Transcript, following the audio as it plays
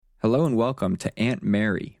Hello and welcome to Aunt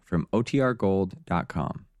Mary from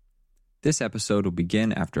OTRGold.com. This episode will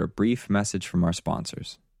begin after a brief message from our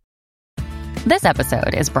sponsors. This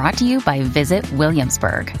episode is brought to you by Visit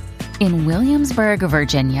Williamsburg. In Williamsburg,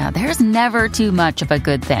 Virginia, there's never too much of a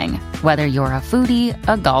good thing. Whether you're a foodie,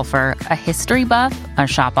 a golfer, a history buff, a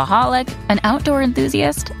shopaholic, an outdoor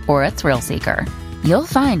enthusiast, or a thrill seeker, you'll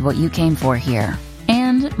find what you came for here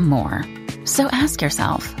and more. So ask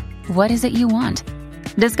yourself, what is it you want?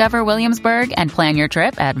 Discover Williamsburg and plan your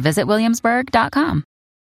trip at visitwilliamsburg.com.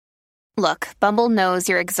 Look, Bumble knows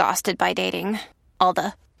you're exhausted by dating. All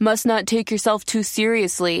the must not take yourself too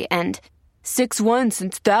seriously and 6'1"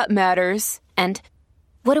 since that matters. And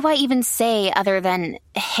what do I even say other than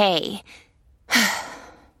hey?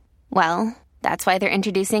 Well, that's why they're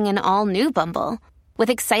introducing an all-new Bumble with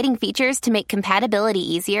exciting features to make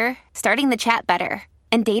compatibility easier, starting the chat better,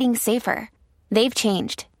 and dating safer. They've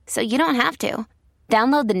changed, so you don't have to.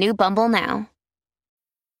 Download the new Bumble now.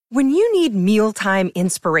 When you need mealtime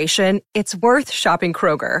inspiration, it's worth shopping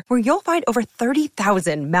Kroger, where you'll find over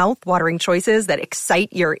 30,000 mouth-watering choices that excite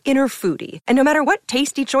your inner foodie. And no matter what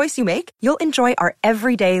tasty choice you make, you'll enjoy our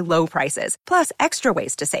everyday low prices, plus extra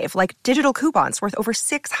ways to save, like digital coupons worth over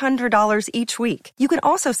 $600 each week. You can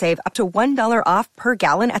also save up to $1 off per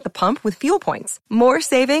gallon at the pump with fuel points. More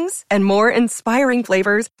savings and more inspiring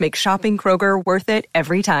flavors make shopping Kroger worth it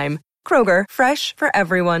every time. Kroger, fresh for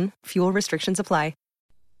everyone. Fuel restrictions apply.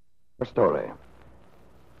 Story.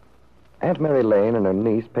 Aunt Mary Lane and her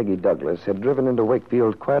niece, Peggy Douglas, had driven into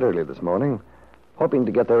Wakefield quite early this morning, hoping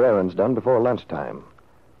to get their errands done before lunchtime.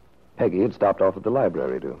 Peggy had stopped off at the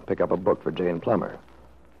library to pick up a book for Jane Plummer.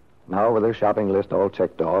 Now, with her shopping list all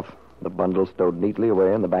checked off, the bundle stowed neatly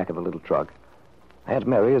away in the back of the little truck, Aunt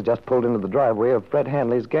Mary has just pulled into the driveway of Fred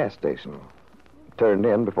Hanley's gas station. Turned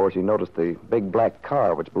in before she noticed the big black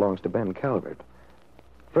car which belongs to Ben Calvert.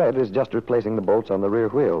 Fred is just replacing the bolts on the rear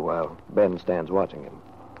wheel while Ben stands watching him.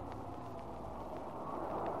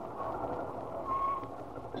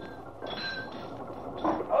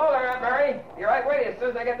 Hello there, Aunt Mary. Be right with you as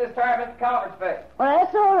soon as I get this tire Mr. Calvert's fixed. Well,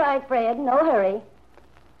 that's all right, Fred. No hurry.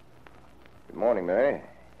 Good morning, Mary.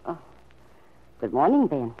 Oh, good morning,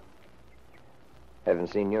 Ben. Haven't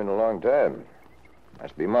seen you in a long time.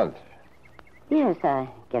 Must be months. Yes, I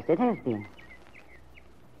guess it has been.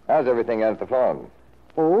 How's everything at the farm?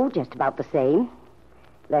 Oh, just about the same.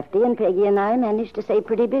 Lefty and Peggy and I managed to stay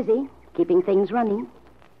pretty busy, keeping things running.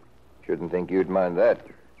 Shouldn't think you'd mind that.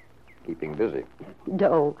 Keeping busy.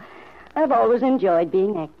 No, I've always enjoyed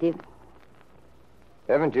being active.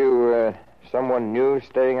 Haven't you, someone new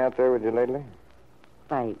staying out there with you lately?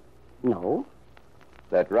 Why, no.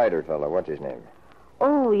 That writer fellow, what's his name?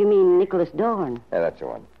 Oh, you mean Nicholas Dorn? Yeah, that's the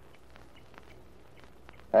one.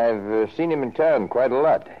 I've seen him in town quite a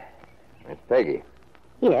lot. It's Peggy.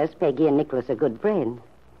 Yes, Peggy and Nicholas are good friends.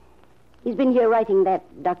 He's been here writing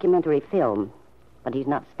that documentary film, but he's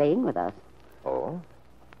not staying with us. Oh?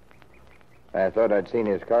 I thought I'd seen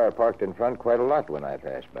his car parked in front quite a lot when I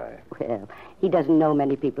passed by. Well, he doesn't know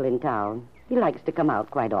many people in town. He likes to come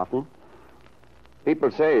out quite often. People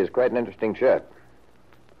say he's quite an interesting chap.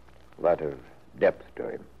 A lot of depth to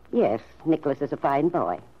him. Yes, Nicholas is a fine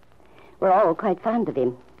boy. We're all quite fond of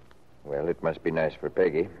him. Well, it must be nice for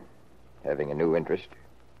Peggy, having a new interest.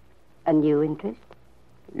 A new interest?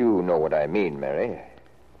 You know what I mean, Mary.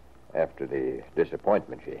 After the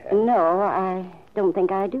disappointment she had. No, I don't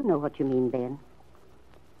think I do know what you mean, Ben.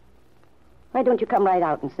 Why don't you come right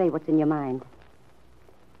out and say what's in your mind?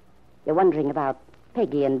 You're wondering about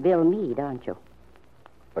Peggy and Bill Meade, aren't you?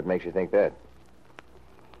 What makes you think that?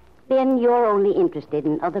 Ben, you're only interested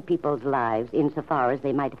in other people's lives insofar as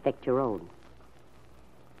they might affect your own.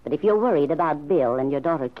 But if you're worried about Bill and your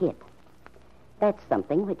daughter Kit, that's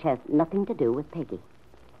something which has nothing to do with Peggy.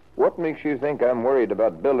 What makes you think I'm worried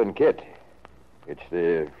about Bill and Kit? It's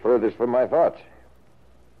the furthest from my thoughts.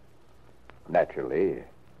 Naturally,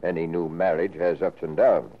 any new marriage has ups and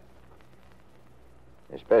downs.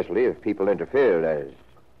 Especially if people interfere as...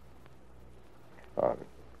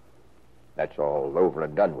 that's all over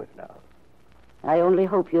and done with now. I only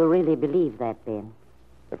hope you really believe that, Ben.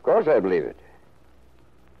 Of course I believe it.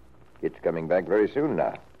 Kit's coming back very soon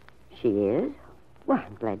now. She is? Well,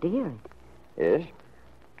 I'm glad to hear it. Yes.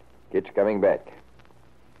 Kit's coming back.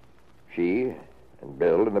 She and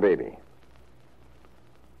Bill and the baby.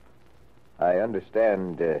 I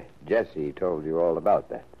understand Jessie told you all about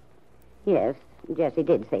that. Yes, Jessie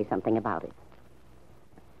did say something about it.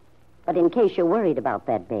 But in case you're worried about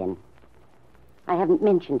that, Ben, I haven't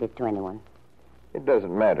mentioned it to anyone. It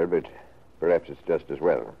doesn't matter, but perhaps it's just as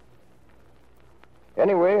well.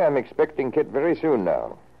 Anyway, I'm expecting Kit very soon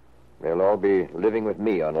now. They'll all be living with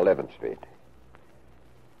me on 11th Street.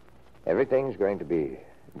 Everything's going to be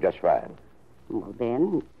just fine. Well,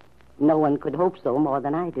 Ben, no one could hope so more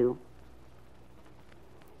than I do.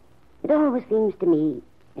 It always seems to me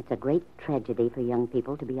it's a great tragedy for young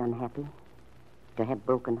people to be unhappy, to have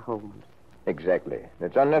broken homes. Exactly.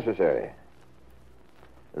 It's unnecessary.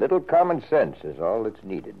 A little common sense is all that's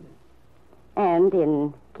needed. And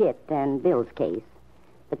in Kit and Bill's case,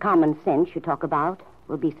 the common sense you talk about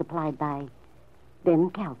will be supplied by Ben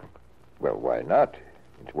Calvert. Well, why not?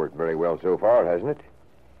 It's worked very well so far, hasn't it?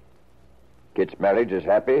 Kit's marriage is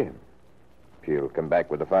happy. She'll come back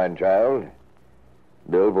with a fine child.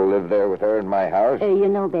 Bill will live there with her in my house. You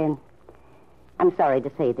know, Ben, I'm sorry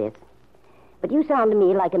to say this, but you sound to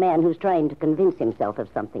me like a man who's trying to convince himself of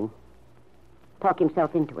something. Talk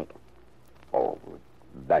himself into it. Oh,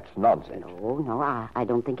 that's nonsense. No, I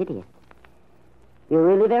don't think it is. You're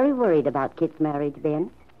really very worried about Kit's marriage, Ben.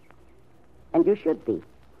 And you should be.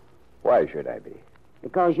 Why should I be?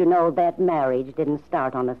 Because you know that marriage didn't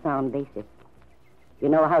start on a sound basis. You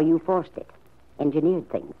know how you forced it, engineered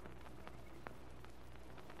things.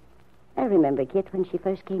 I remember Kit when she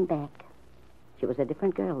first came back. She was a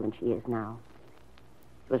different girl than she is now.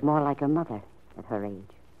 She was more like her mother at her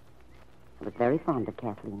age. I was very fond of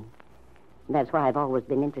Kathleen. And that's why I've always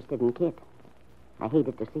been interested in Kit. I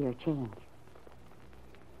hated to see her change.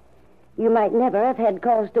 You might never have had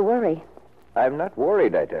cause to worry. I'm not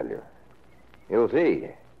worried, I tell you. You'll see.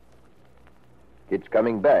 Kit's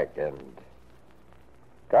coming back, and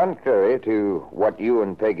contrary to what you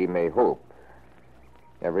and Peggy may hope,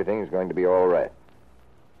 everything's going to be all right.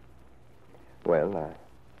 Well,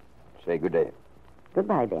 say good day.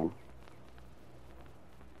 Goodbye, Ben.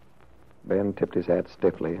 Ben tipped his hat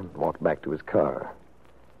stiffly and walked back to his car.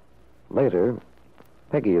 Later,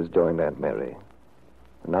 Peggy has joined Aunt Mary.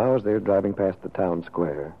 And now, as they're driving past the town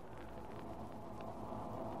square...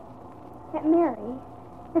 Aunt Mary,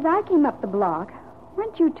 as I came up the block,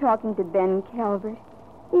 weren't you talking to Ben Calvert?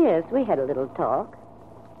 Yes, we had a little talk.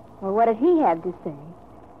 Well, what did he have to say?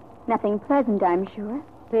 Nothing pleasant, I'm sure.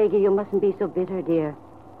 Peggy, you mustn't be so bitter, dear.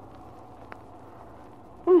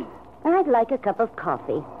 I'd like a cup of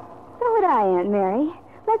coffee. So would I, Aunt Mary.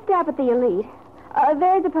 Let's stop at the Elite.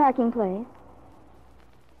 There's a parking place.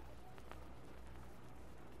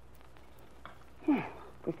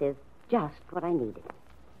 This is just what I needed.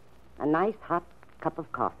 A nice hot cup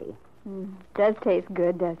of coffee. Does taste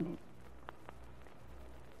good, doesn't it?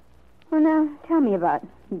 Well, now, tell me about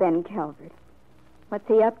Ben Calvert. What's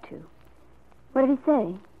he up to? What did he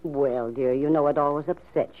say? Well, dear, you know it always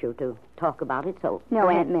upsets you to talk about it, so... No,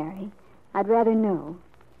 Aunt Mary. I'd rather know.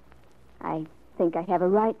 I think I have a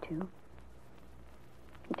right to.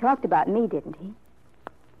 He talked about me, didn't he?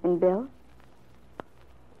 And Bill?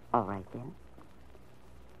 All right, then.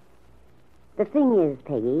 The thing is,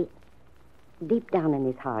 Peggy, deep down in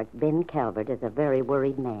his heart, Ben Calvert is a very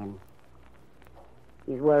worried man.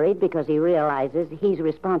 He's worried because he realizes he's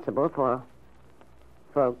responsible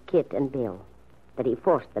for Kit and Bill, that he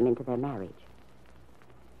forced them into their marriage.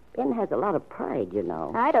 Ben has a lot of pride, you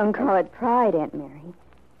know. I don't call it pride, Aunt Mary.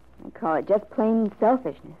 I call it just plain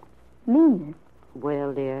selfishness, meanness.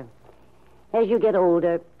 Well, dear, as you get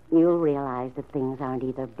older, you'll realize that things aren't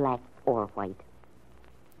either black or white.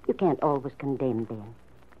 You can't always condemn Ben.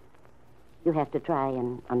 You have to try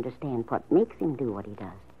and understand what makes him do what he does.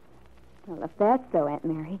 Well, if that's so, Aunt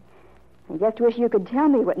Mary, I just wish you could tell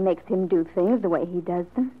me what makes him do things the way he does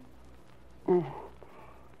them.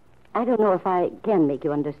 I don't know if I can make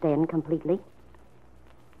you understand completely.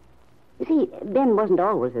 You see, Ben wasn't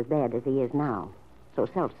always as bad as he is now, so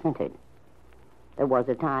self-centered. There was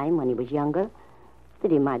a time when he was younger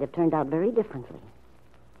that he might have turned out very differently.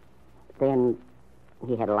 Then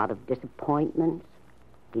he had a lot of disappointments.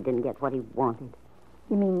 He didn't get what he wanted.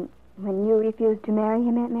 You mean when you refused to marry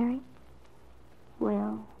him, Aunt Mary?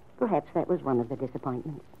 Well, perhaps that was one of the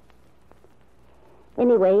disappointments.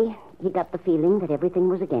 Anyway, he got the feeling that everything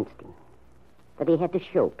was against him, that he had to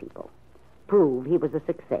show people, prove he was a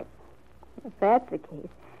success. If that's the case,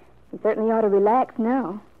 he certainly ought to relax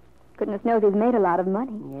now. Goodness knows he's made a lot of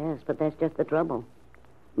money. Yes, but that's just the trouble.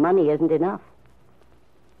 Money isn't enough.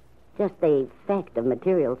 Just the fact of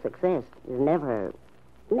material success is never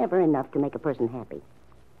enough to make a person happy.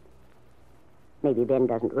 Maybe Ben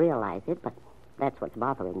doesn't realize it, but that's what's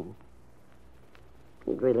bothering him.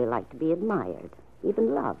 He'd really like to be admired,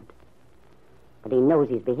 even loved. But he knows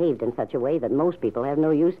he's behaved in such a way that most people have no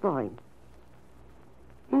use for him.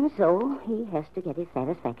 And so he has to get his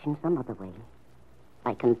satisfaction some other way,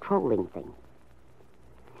 by controlling things.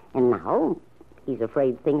 And now he's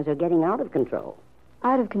afraid things are getting out of control.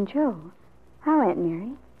 Out of control? How, Aunt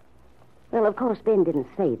Mary? Well, of course, Ben didn't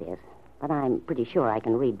say this, but I'm pretty sure I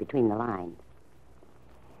can read between the lines.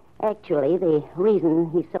 Actually, the reason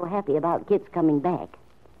he's so happy about Kit's coming back,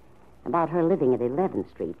 about her living at 11th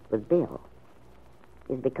Street with Bill,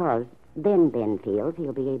 is because then Ben feels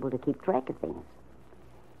he'll be able to keep track of things.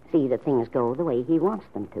 See that things go the way he wants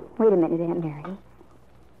them to. Wait a minute, Aunt Mary.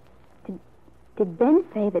 Did Ben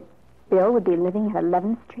say that Bill would be living at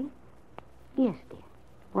 11th Street? Yes, dear.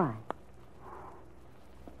 Why?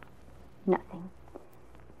 Nothing.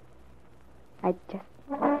 I just...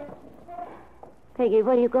 Peggy,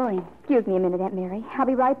 where are you going? Excuse me a minute, Aunt Mary. I'll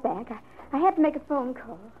be right back. I have to make a phone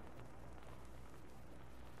call.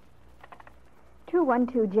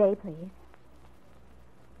 212J, please.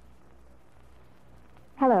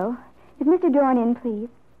 Hello. Is Mr. Dorn in, please?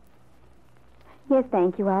 Yes,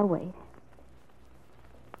 thank you. I'll wait.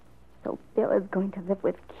 So Bill is going to live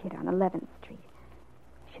with Kit on 11th Street.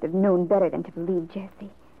 I should have known better than to believe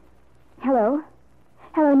Jesse. Hello?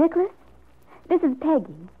 Hello, Nicholas? This is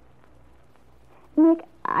Peggy. Nick,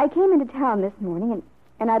 I came into town this morning,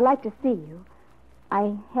 and I'd like to see you.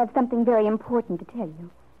 I have something very important to tell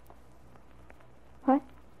you. What?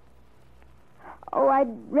 Oh, I'd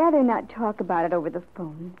rather not talk about it over the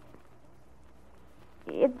phone.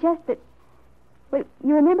 It's just that... Well,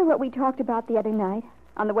 you remember what we talked about the other night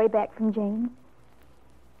on the way back from Jane's?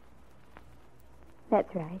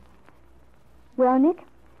 That's right. Well, Nick,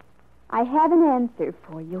 I have an answer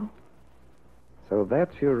for you. So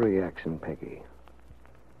that's your reaction, Peggy.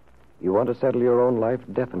 You want to settle your own life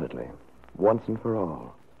definitely, once and for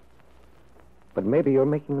all. But maybe you're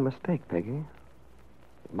making a mistake, Peggy.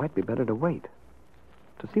 It might be better to wait,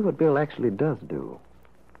 to see what Bill actually does do.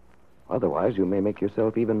 Otherwise, you may make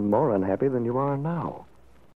yourself even more unhappy than you are now.